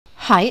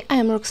Hi, I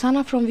am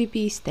Roxana from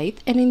VP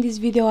Estate, and in this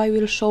video I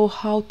will show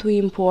how to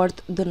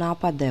import the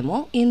Napa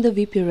Demo in the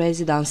VP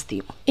Residence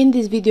theme. In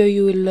this video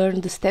you will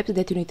learn the steps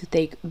that you need to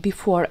take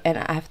before and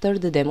after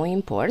the demo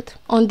import.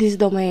 On this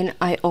domain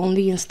I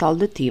only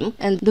installed the theme,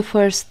 and the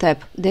first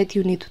step that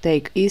you need to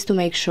take is to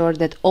make sure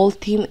that all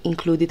theme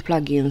included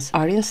plugins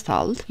are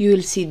installed. You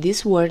will see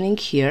this warning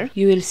here.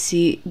 You will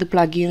see the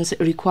plugins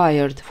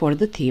required for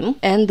the theme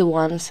and the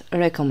ones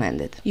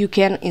recommended. You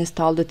can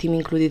install the theme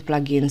included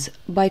plugins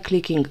by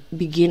clicking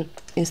Begin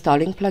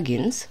installing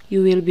plugins.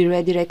 You will be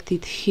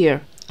redirected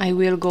here. I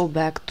will go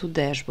back to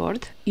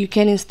dashboard. You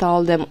can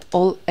install them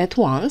all at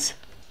once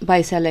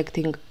by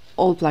selecting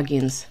all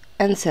plugins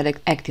and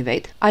select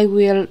activate. I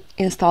will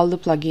install the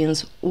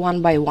plugins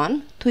one by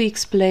one to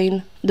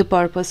explain the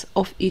purpose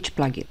of each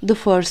plugin. The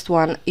first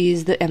one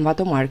is the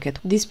Envato Market.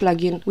 This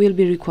plugin will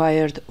be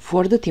required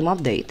for the theme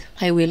update.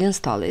 I will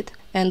install it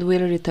and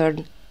will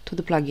return to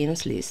the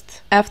plugins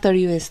list. After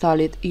you install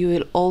it, you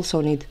will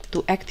also need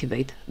to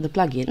activate the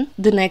plugin.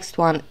 The next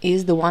one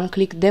is the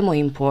one-click demo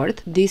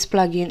import. This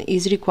plugin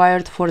is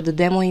required for the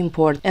demo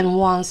import, and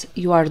once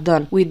you are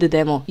done with the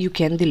demo, you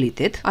can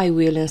delete it. I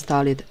will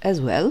install it as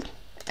well,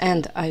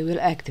 and I will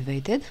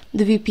activate it.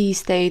 The VP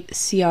Estate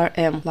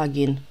CRM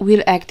plugin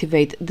will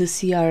activate the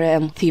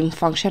CRM theme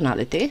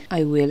functionality.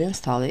 I will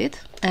install it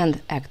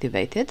and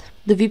activate it.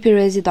 The VP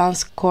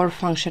Residence core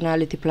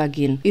functionality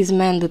plugin is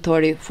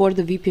mandatory for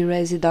the VP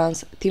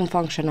Residence theme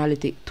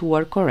functionality to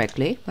work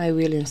correctly. I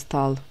will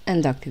install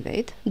and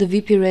activate. The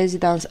VP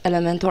Residence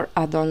Elementor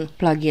add-on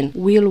plugin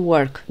will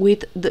work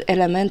with the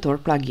Elementor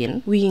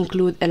plugin. We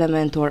include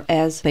Elementor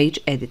as page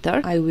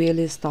editor. I will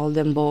install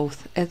them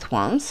both at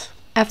once.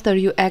 After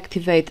you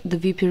activate the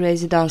VP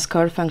Residence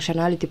core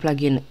functionality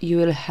plugin, you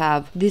will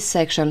have this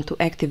section to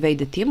activate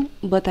the theme,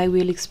 but I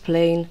will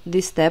explain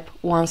this step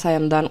once I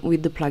am done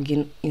with the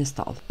plugin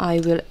install. I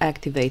will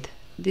activate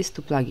these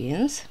two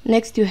plugins.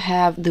 Next you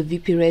have the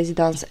VP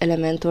Residence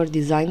Elementor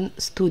Design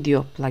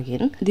Studio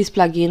plugin. This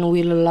plugin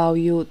will allow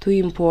you to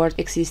import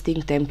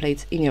existing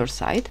templates in your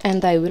site,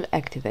 and I will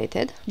activate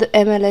it. The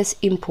MLS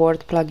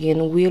import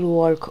plugin will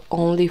work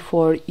only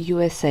for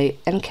USA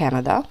and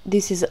Canada.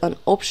 This is an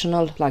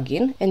optional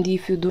plugin, and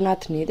if you do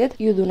not need it,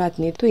 you do not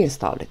need to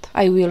install it.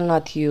 I will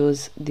not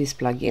use this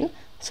plugin,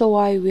 so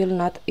I will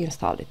not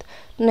install it.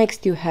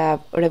 Next you have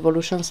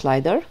Revolution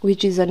Slider,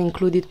 which is an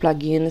included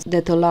plugin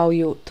that allow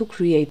you to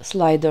create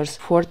sliders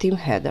for theme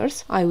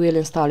headers. I will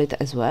install it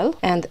as well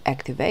and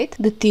activate.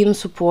 The theme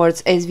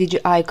supports SVG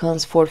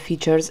icons for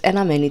features and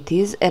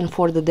amenities, and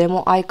for the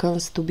demo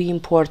icons to be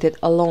imported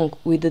along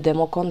with the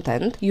demo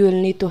content, you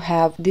will need to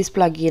have this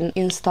plugin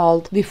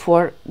installed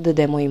before the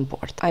demo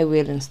import. I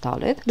will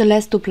install it. The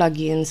last two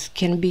plugins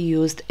can be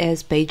used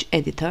as page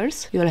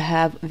editors. You'll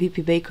have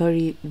VP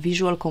Bakery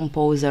Visual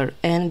Composer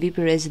and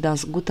VP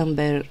Residence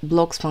Gutenberg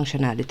blocks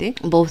functionality.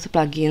 Both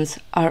plugins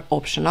are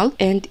optional,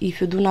 and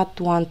if you do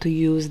not want to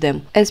use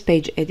them as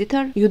page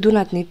editor, you do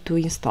not need to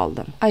install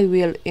them. I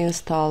will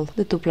install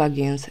the two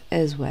plugins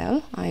as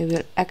well. I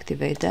will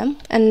activate them,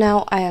 and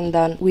now I am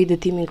done with the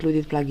theme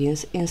included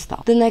plugins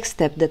installed. The next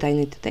step that I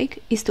need to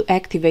take is to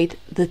activate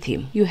the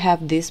theme. You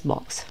have this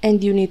box,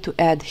 and you need to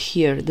add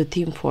here the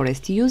Theme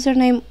Forest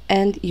username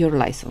and your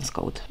license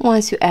code.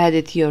 Once you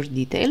added your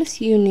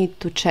details, you need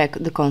to check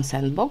the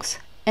consent box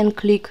and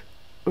click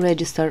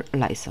register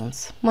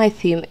license. My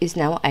theme is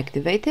now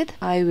activated.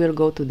 I will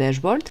go to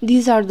dashboard.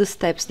 These are the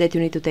steps that you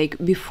need to take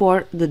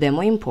before the demo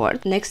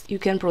import. Next you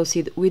can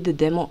proceed with the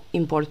demo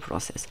import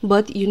process,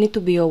 but you need to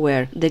be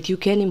aware that you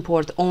can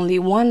import only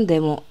one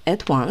demo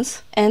at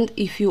once, and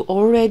if you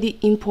already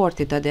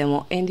imported a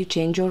demo and you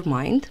change your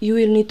mind, you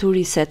will need to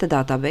reset the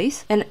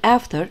database and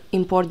after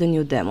import the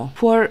new demo.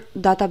 For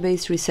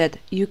database reset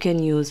you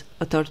can use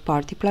a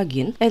third-party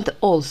plugin, and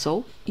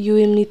also you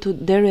will need to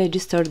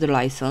deregister the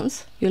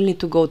license. You'll need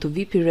to go to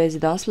VP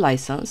Residence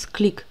License,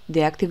 click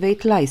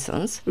Deactivate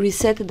License,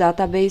 reset the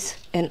database,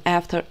 and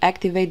after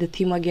activate the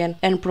theme again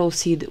and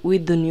proceed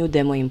with the new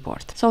demo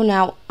import. So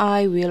now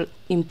I will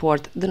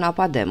import the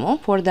Napa Demo.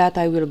 For that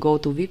I will go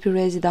to VP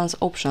Residence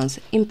Options,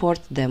 Import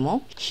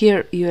Demo.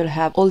 Here you will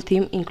have all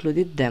theme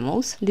included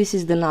demos. This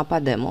is the Napa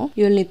Demo.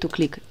 You'll need to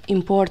click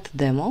Import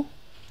Demo,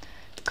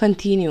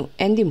 continue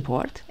and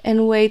import,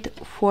 and wait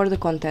for the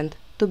content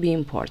to be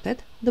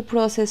imported. The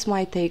process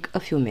might take a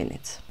few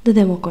minutes. The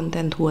demo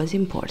content was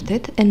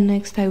imported, and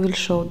next I will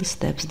show the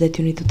steps that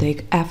you need to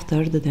take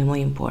after the demo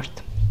import.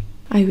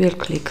 I will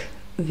click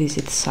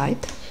Visit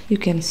Site. You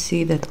can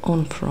see that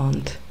on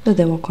front the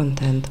demo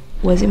content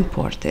was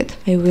imported.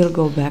 I will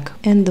go back,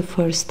 and the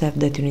first step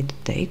that you need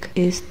to take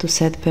is to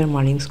set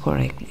permalinks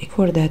correctly.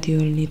 For that you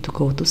will need to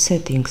go to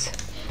Settings,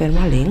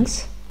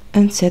 Permalinks,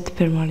 and set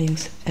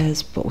permalinks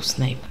as post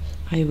name.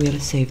 I will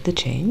save the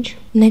change.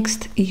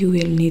 Next you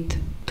will need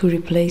to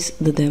replace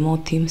the demo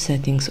theme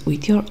settings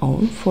with your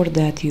own. For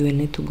that you will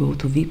need to go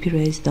to VP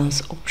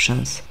Residence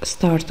Options,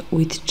 start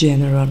with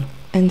General,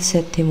 and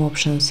set theme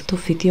options to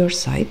fit your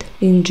site.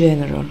 In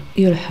General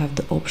you'll have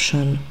the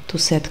option to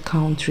set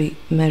country,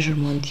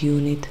 measurement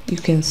unit. You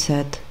can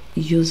set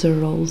user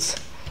roles,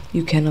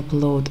 you can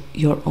upload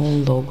your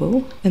own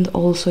logo, and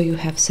also you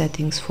have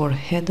settings for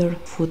header,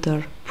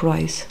 footer,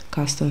 price,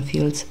 custom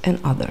fields and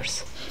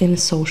others. In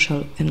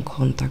social and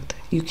contact,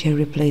 you can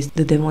replace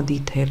the demo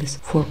details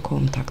for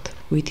contact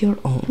with your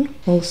own.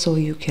 Also,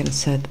 you can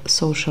set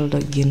social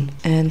login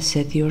and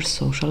set your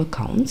social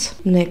accounts.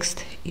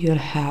 Next, you'll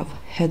have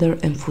header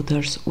and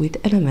footers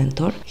with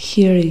Elementor.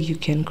 Here you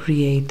can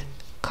create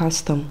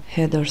custom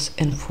headers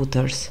and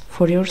footers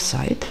for your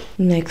site.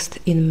 Next,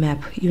 in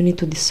map, you need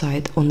to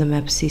decide on the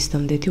map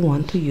system that you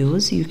want to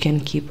use. You can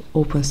keep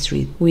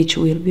OpenStreet, which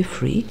will be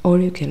free, or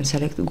you can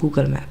select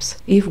Google Maps.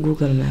 If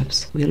Google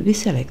Maps will be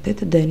selected,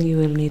 then you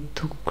will need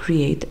to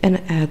create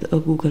and add a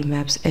Google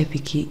Maps API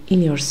key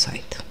in your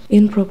site.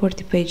 In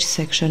property page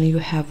section, you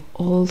have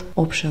all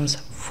options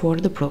for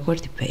the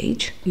property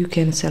page. You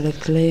can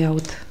select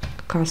layout,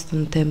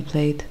 custom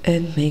template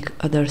and make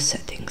other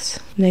settings.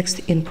 Next,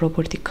 in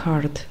property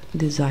card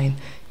design,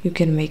 you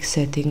can make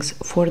settings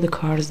for the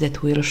cards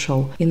that will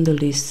show in the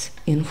lists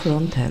in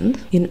front end.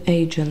 In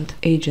agent,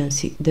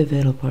 agency,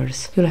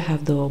 developers, you'll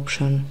have the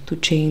option to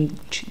change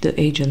the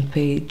agent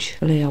page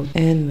layout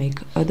and make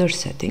other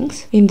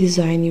settings. In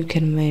design, you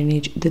can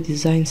manage the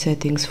design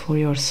settings for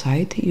your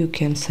site. You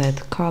can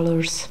set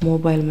colors,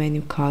 mobile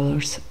menu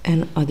colors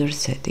and other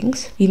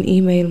settings. In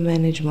email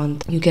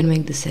management, you can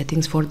make the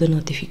settings for the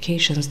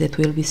notifications that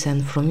will be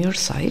sent from your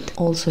site.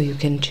 Also, you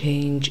can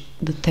change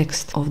the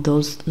text of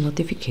those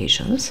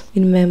notifications.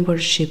 In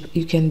membership,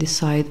 you can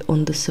decide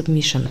on the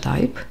submission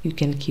type. You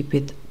can keep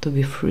it to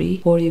be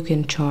free, or you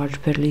can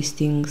charge per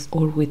listings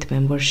or with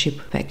membership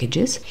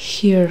packages.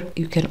 Here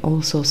you can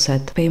also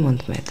set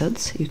payment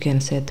methods. You can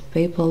set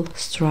PayPal,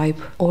 Stripe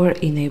or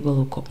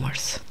enable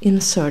WooCommerce.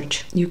 In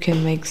search, you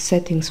can make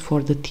settings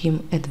for the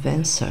theme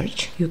advanced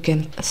search. You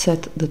can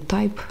set the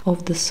type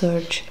of the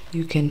search.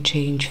 You can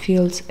change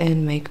fields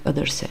and make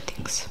other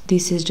settings.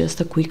 This is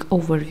just a quick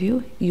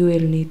overview. You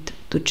will need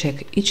to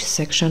check each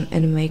section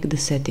and make the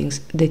settings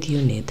that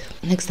you need.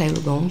 Next, I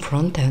will go on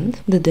front end.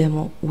 The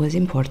demo was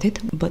imported,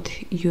 but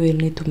you will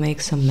need to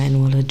make some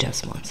manual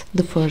adjustments.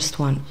 The first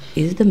one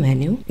is the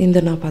menu. In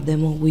the Napa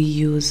Demo, we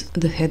use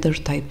the header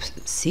type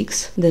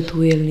 6 that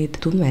will need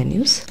two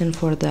menus, and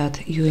for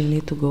that you will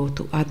need to go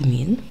to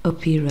admin,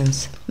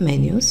 appearance,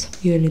 menus.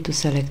 You will need to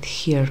select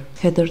here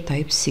header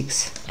type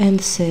 6 and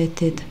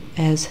set it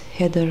as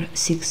header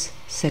 6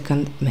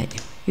 second menu.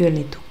 You will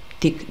need to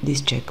tick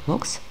this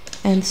checkbox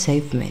and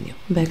save menu.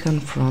 Back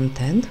on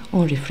front end,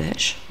 on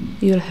refresh,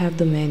 you'll have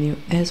the menu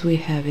as we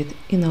have it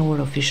in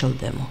our official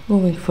demo.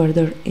 Going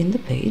further in the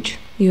page,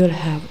 you'll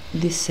have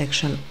this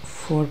section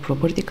for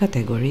property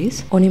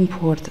categories. On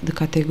import, the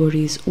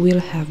categories will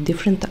have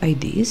different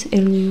IDs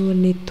and you will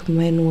need to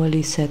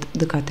manually set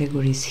the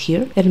categories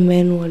here and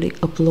manually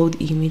upload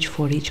image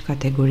for each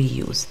category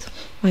used.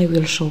 I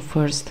will show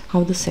first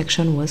how the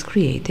section was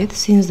created.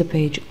 Since the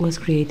page was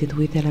created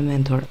with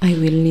Elementor, I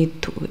will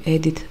need to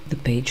edit the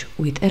page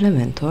with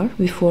Elementor.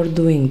 Before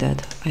doing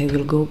that, I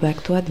will go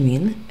back to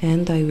admin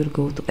and I will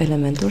go to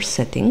Elementor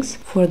settings.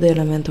 For the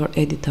Elementor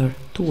editor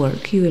to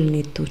work, you will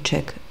need to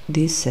check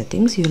these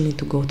settings. You will need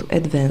to go to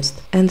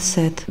advanced and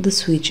set the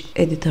switch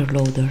editor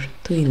loader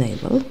to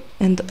enable.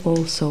 And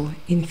also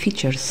in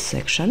features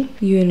section,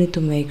 you will need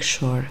to make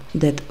sure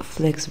that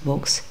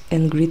flexbox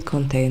and grid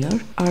container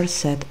are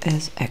set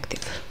as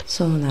active.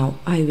 So now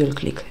I will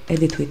click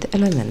edit with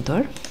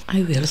Elementor.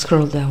 I will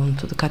scroll down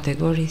to the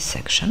category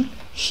section.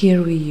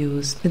 Here we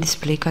use the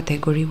display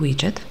category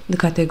widget. The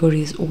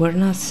categories were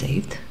not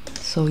saved,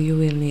 so you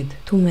will need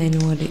to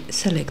manually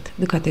select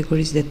the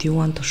categories that you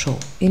want to show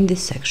in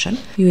this section.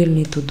 You will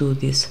need to do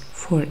this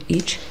for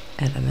each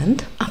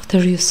element.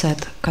 After you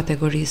set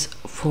categories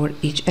for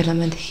each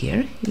element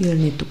here, you will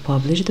need to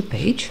publish the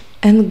page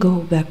and go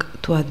back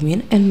to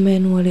admin and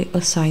manually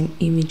assign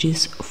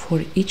images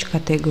for each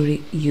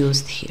category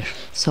used here.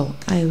 So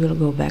I will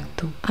go back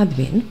to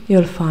admin.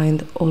 You'll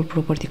find all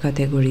property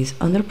categories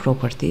under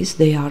properties.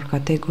 They are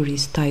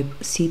categories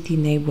type, city,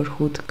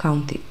 neighborhood,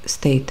 county,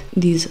 state.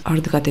 These are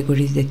the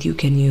categories that you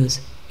can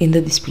use in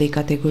the display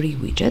category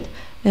widget,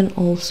 and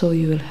also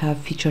you will have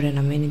feature and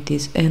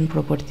amenities and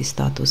property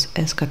status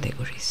as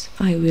categories.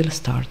 I will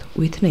start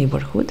with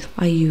neighborhood.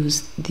 I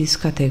use this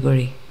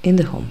category in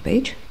the home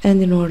page,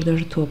 and in order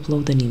to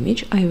upload an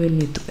image, I will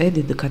need to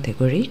edit the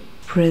category.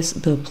 Press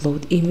the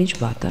upload image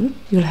button.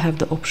 You'll have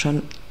the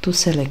option to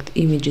select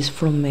images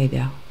from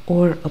media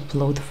or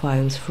upload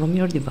files from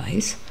your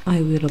device.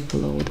 I will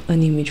upload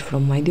an image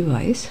from my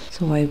device,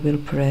 so I will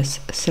press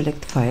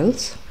select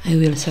files. I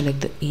will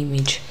select the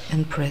image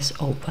and press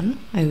open.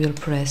 I will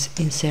press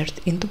insert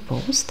into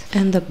post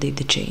and update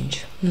the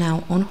change.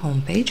 Now on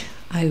home page,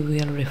 I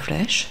will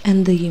refresh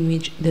and the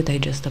image that I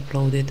just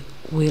uploaded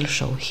will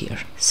show here.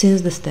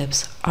 Since the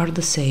steps are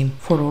the same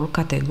for all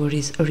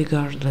categories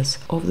regardless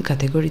of the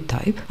category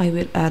type, I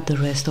will add the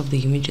rest of the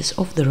images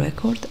of the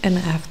record and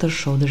after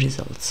show the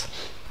results.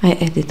 I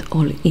edit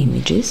all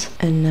images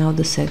and now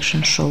the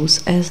section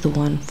shows as the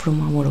one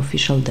from our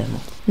official demo.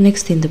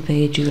 Next in the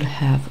page you'll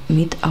have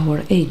meet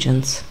our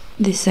agents.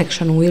 This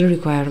section will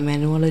require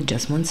manual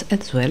adjustments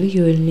as well.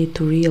 You will need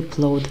to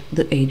re-upload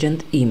the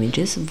agent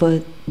images,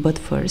 but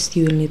first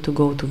you will need to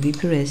go to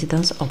VP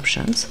Residence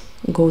Options,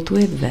 go to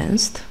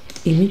Advanced,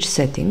 Image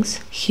Settings.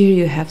 Here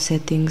you have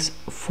settings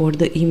for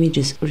the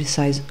images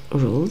resize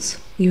rules.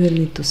 You will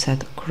need to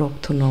set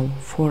crop to no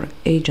for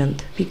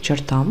agent picture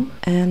thumb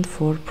and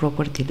for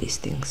property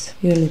listings.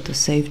 You will need to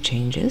save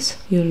changes.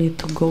 You will need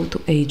to go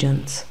to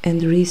agents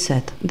and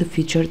reset the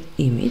featured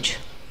image.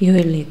 You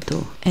will need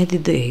to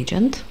edit the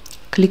agent.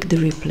 Click the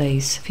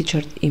Replace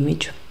Featured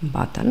Image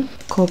button,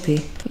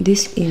 copy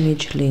this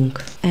image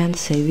link and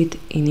save it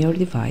in your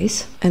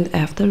device, and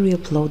after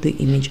re-upload the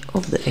image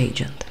of the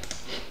agent.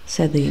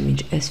 Set the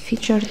image as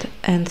featured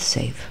and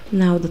save.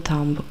 Now the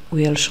thumb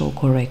will show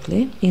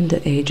correctly in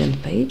the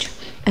agent page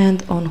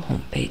and on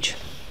home page.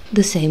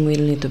 The same will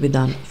need to be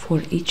done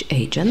for each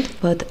agent,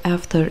 but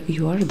after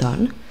you are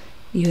done,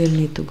 you will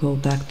need to go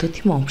back to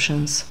Theme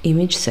Options,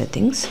 Image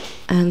Settings,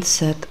 and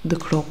set the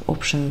crop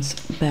options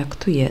back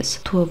to yes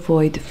to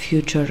avoid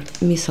future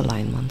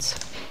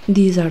misalignments.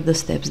 These are the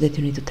steps that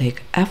you need to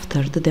take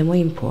after the demo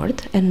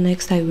import, and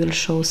next I will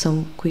show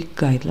some quick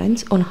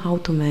guidelines on how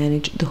to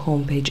manage the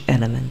homepage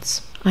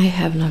elements. I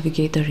have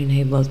Navigator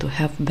enabled to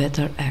have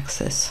better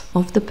access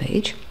of the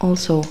page.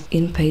 Also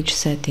in page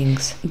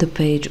settings, the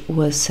page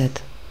was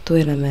set to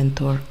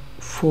Elementor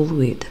full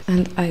width,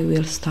 and I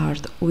will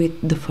start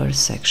with the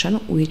first section,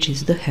 which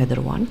is the header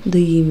one.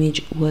 The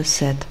image was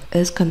set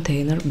as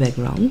container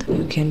background.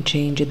 You can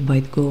change it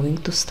by going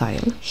to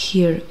style.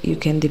 Here you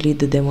can delete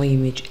the demo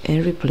image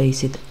and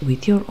replace it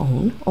with your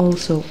own.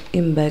 Also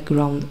in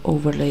background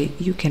overlay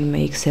you can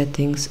make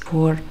settings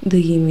for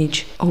the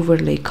image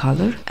overlay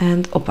color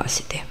and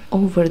opacity.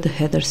 Over the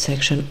header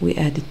section we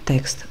added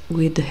text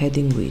with the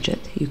heading widget.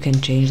 You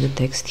can change the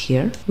text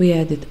here. We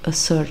added a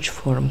search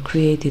form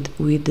created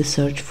with the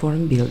search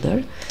form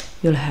builder.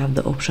 You'll have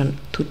the option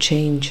to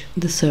change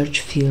the search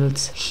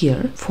fields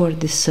here. For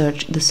this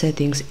search, the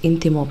settings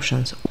in Theme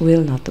Options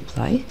will not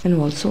apply. And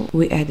also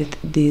we added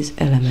these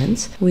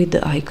elements with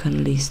the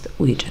icon list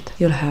widget.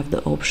 You'll have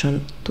the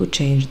option to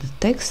change the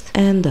text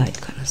and the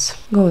icons.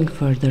 Going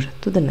further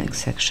to the next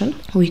section,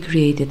 we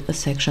created a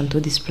section to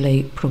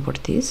display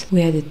properties.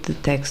 We added the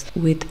text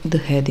with the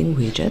heading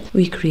widget.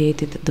 We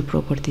created the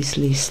properties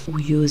list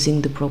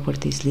using the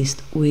properties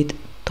list with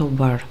top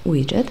bar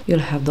widget. You'll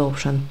have the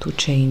option to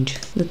change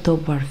the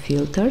top bar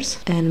filters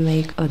and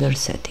make other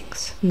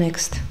settings.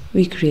 Next,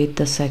 we create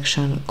a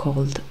section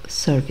called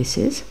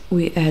Services.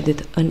 We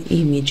added an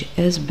image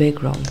as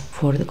background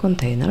for the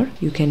container.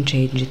 You can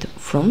change it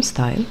from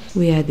style.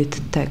 We added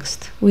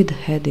text with the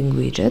heading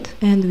widget,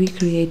 and we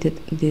created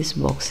these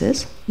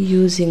boxes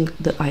using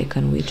the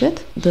icon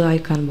widget, the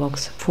icon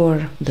box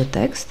for the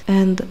text,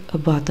 and a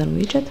button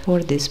widget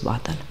for this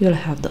button. You'll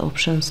have the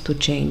options to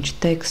change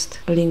text,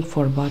 link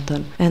for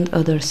button, and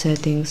other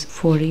settings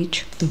for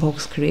each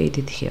box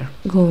created here.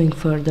 Going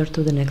further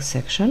to the next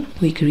section,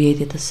 we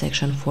created a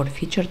section for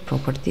featured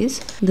properties.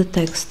 The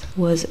text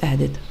was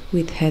added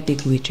with heading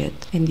widget,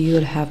 and you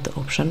will have the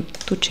option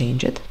to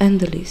change it, and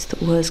the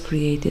list was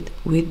created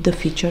with the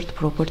featured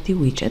property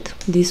widget.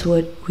 This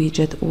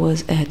widget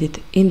was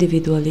added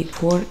individually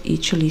for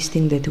each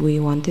listing that we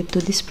wanted to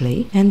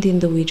display, and in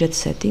the widget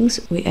settings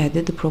we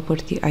added the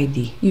property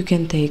ID. You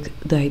can take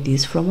the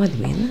IDs from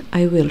admin.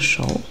 I will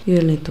show. You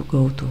will need to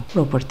go to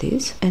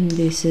properties, and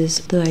this is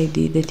the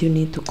ID that you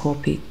need to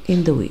copy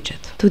in the widget.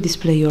 To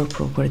display your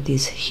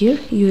properties here,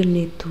 you will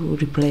need to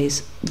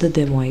replace the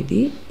demo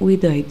ID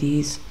with the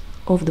IDs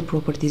of the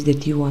properties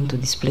that you want to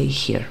display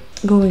here.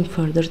 Going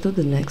further to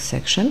the next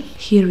section,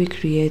 here we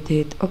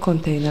created a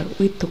container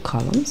with 2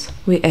 columns.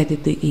 We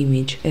added the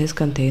image as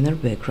container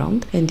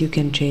background, and you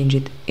can change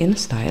it in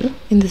style.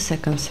 In the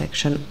second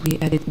section, we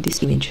added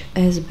this image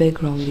as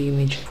background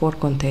image for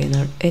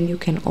container, and you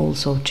can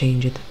also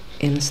change it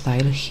in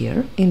style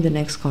here. In the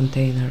next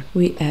container,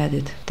 we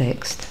added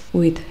text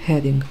with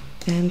heading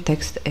and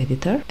text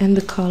editor, and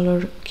the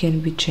color can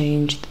be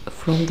changed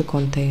from the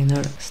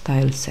container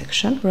style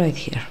section right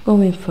here.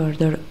 Going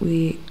further,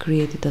 we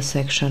created a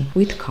section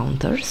with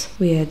counters.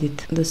 We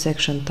added the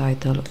section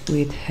title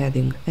with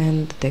heading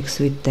and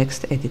text with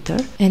text editor,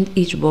 and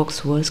each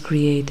box was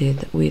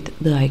created with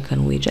the icon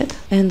widget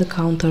and the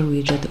counter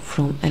widget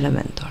from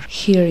Elementor.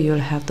 Here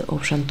you'll have the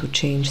option to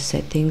change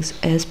settings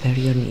as per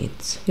your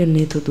needs. You'll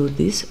need to do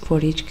this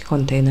for each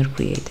container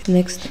created.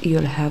 Next,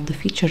 you'll have the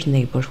featured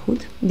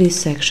neighborhood.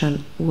 This section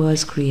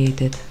was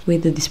created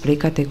with the display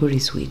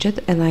categories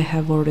widget, and I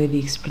have already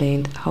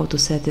explained how to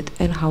set it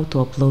and how to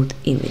upload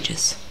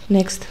images.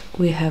 Next,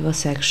 we have a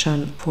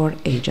section for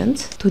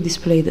agents. To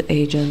display the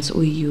agents,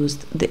 we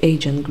used the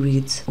agent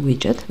grids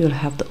widget.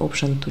 You'll have the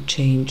option to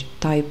change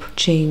type,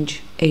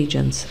 change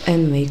agents,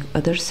 and make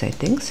other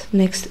settings.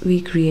 Next,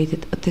 we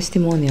created a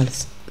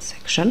testimonials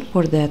section.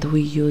 For that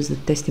we use the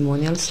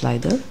testimonial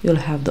slider.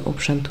 You'll have the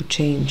option to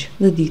change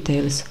the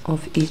details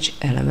of each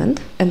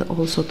element and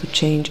also to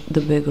change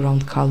the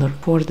background color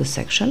for the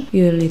section.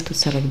 You will need to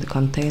select the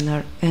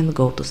container and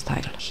go to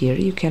style. Here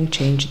you can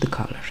change the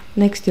color.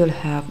 Next you'll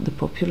have the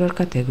popular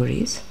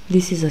categories.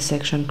 This is a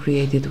section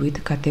created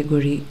with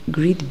category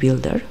grid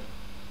builder.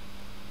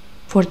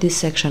 For this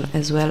section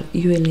as well,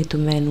 you will need to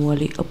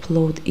manually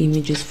upload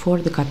images for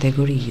the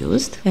category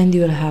used, and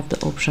you will have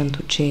the option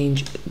to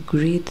change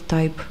grid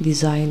type,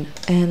 design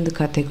and the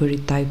category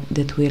type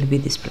that will be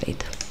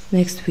displayed.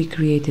 Next we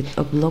created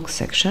a blog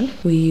section.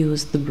 We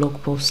used the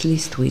blog post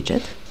list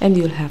widget, and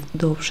you'll have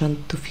the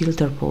option to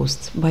filter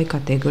posts by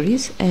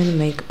categories and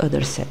make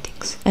other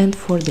settings. And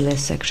for the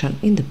last section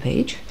in the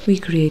page, we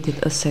created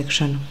a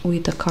section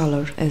with a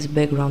color as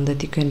background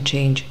that you can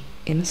change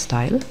in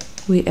style.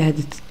 We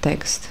added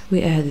text,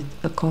 we added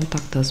a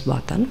contact us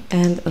button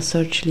and a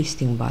search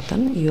listing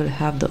button. You'll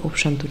have the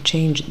option to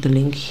change the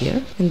link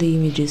here, and the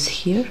images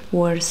here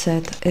were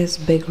set as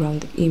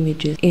background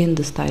images in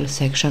the style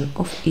section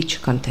of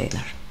each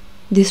container.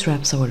 This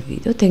wraps our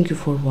video. Thank you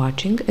for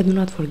watching, and do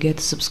not forget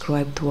to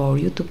subscribe to our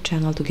YouTube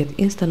channel to get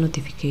instant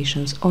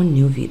notifications on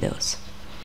new videos.